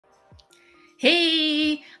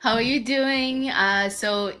Hey, how are you doing?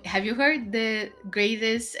 So have you heard the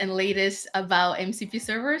greatest and latest about MCP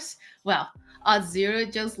servers? Well,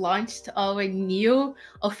 Auth0 just launched our new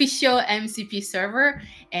official MCP server,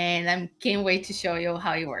 and I can't wait to show you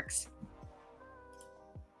how it works.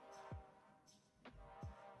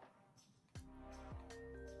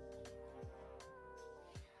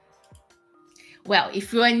 Well,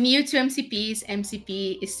 if you are new to MCPs,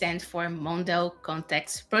 MCP stands for Model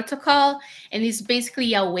Context Protocol, and it's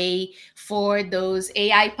basically a way for those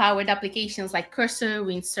AI-powered applications like Cursor,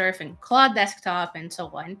 Windsurf, and Cloud Desktop, and so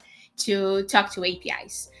on, to talk to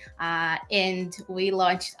APIs. And we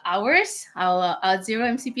launched ours, our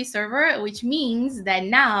Auth0 MCP server, which means that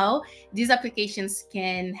now these applications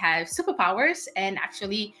can have superpowers and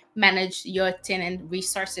actually manage your tenant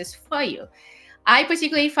resources for you. I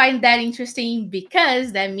particularly find that interesting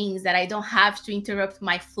because that means that I don't have to interrupt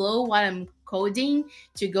my flow while I'm coding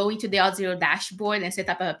to go into the Auth0 dashboard and set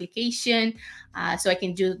up an application. So I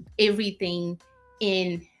can do everything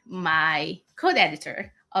in my code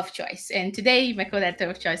editor of choice. And today, my code editor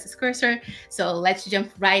of choice is Cursor. So let's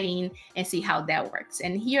jump right in and see how that works.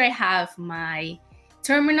 And here I have my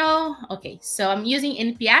terminal. Okay, so I'm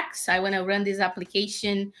using npx. I want to run this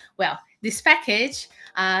application, well, this package,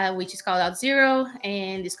 which is called Auth0,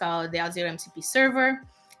 and it's called the Auth0 MCP Server.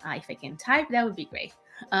 If I can type, that would be great.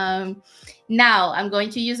 Now I'm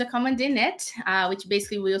going to use a command init, which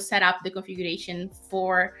basically will set up the configuration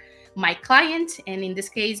for my client. And in this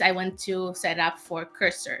case, I want to set up for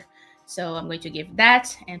Cursor. So I'm going to give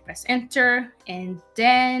that and press enter. And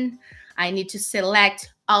then I need to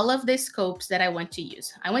select all of the scopes that I want to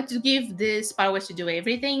use. I want to give this powers to do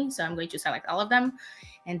everything. So I'm going to select all of them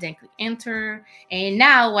and then click enter. And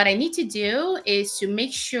now what I need to do is to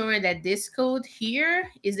make sure that this code here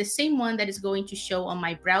is the same one that is going to show on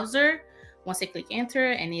my browser. Once I click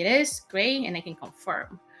enter, and it is great, and I can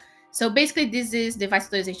confirm. So basically this is device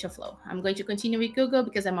authorization flow. I'm going to continue with Google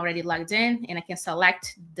because I'm already logged in, and I can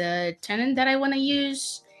select the tenant that I want to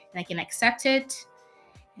use, and I can accept it.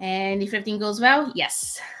 And if everything goes well,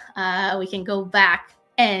 yes, we can go back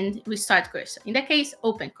and restart Cursor. In that case,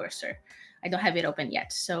 open Cursor. I don't have it open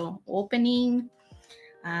yet. So opening,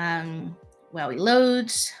 while it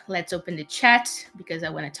loads, let's open the chat because I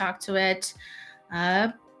want to talk to it.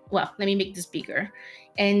 Well, let me make this bigger.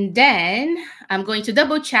 And then I'm going to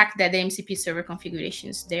double check that the MCP server configuration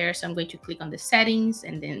is there. So I'm going to click on the settings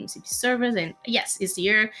and then MCP servers. And yes, it's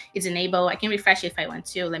here. It's enabled. I can refresh it if I want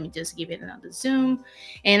to. Let me just give it another zoom.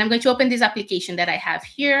 And I'm going to open this application that I have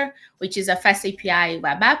here, which is a FastAPI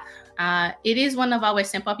web app. It is one of our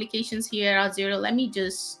sample applications here at Auth0. Let me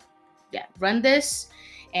just run this.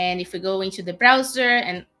 And if we go into the browser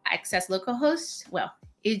and access localhost, well,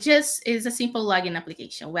 it just is a simple login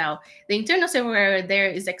application. Well, the internal server error there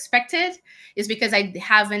is expected. It's because I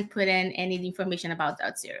haven't put in any information about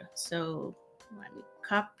Auth0. So let me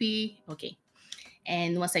copy. Okay.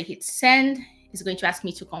 And once I hit send, it's going to ask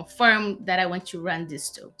me to confirm that I want to run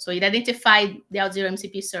this too. So it identified the Auth0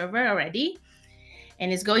 MCP server already.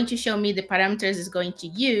 And it's going to show me the parameters it's going to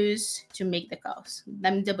use to make the calls.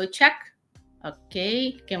 Let me double check.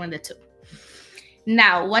 Okay, can run the two.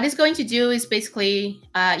 Now, what it's going to do is basically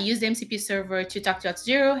use the MCP server to talk to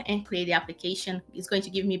Auth0 and create the application. It's going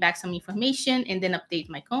to give me back some information and then update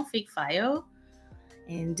my config file.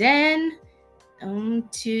 And then 1,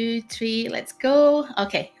 2, 3, let's go.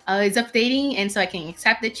 Okay, it's updating, and so I can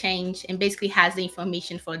accept the change, and basically has the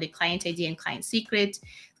information for the client ID and client secret.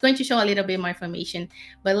 It's going to show a little bit more information,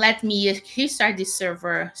 but let me restart this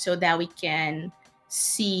server so that we can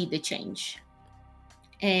see the change.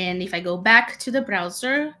 And if I go back to the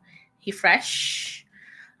browser, refresh.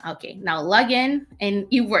 Okay, now log in, and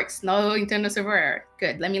it works. No internal server error.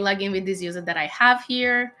 Good. Let me log in with this user that I have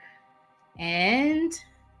here, and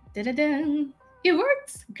da-da-da. It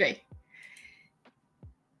works. Great.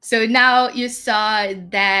 So now you saw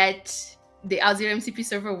that the Auth0 MCP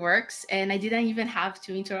server works, and I didn't even have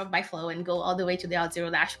to interrupt my flow and go all the way to the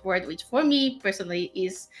Auth0 dashboard, which for me personally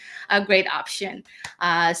is a great option.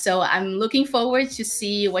 So I'm looking forward to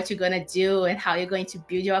see what you're going to do and how you're going to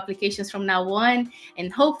build your applications from now on.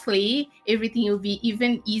 And hopefully everything will be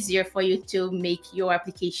even easier for you to make your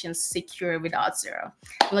applications secure with Auth0.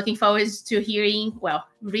 I'm looking forward to hearing, well,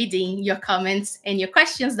 reading your comments and your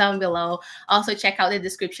questions down below. Also check out the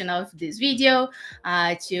description of this video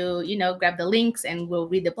to, grab the links, and we'll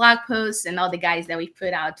read the blog posts and all the guides that we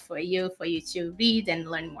put out for you to read and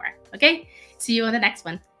learn more. Okay, see you on the next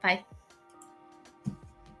one. Bye.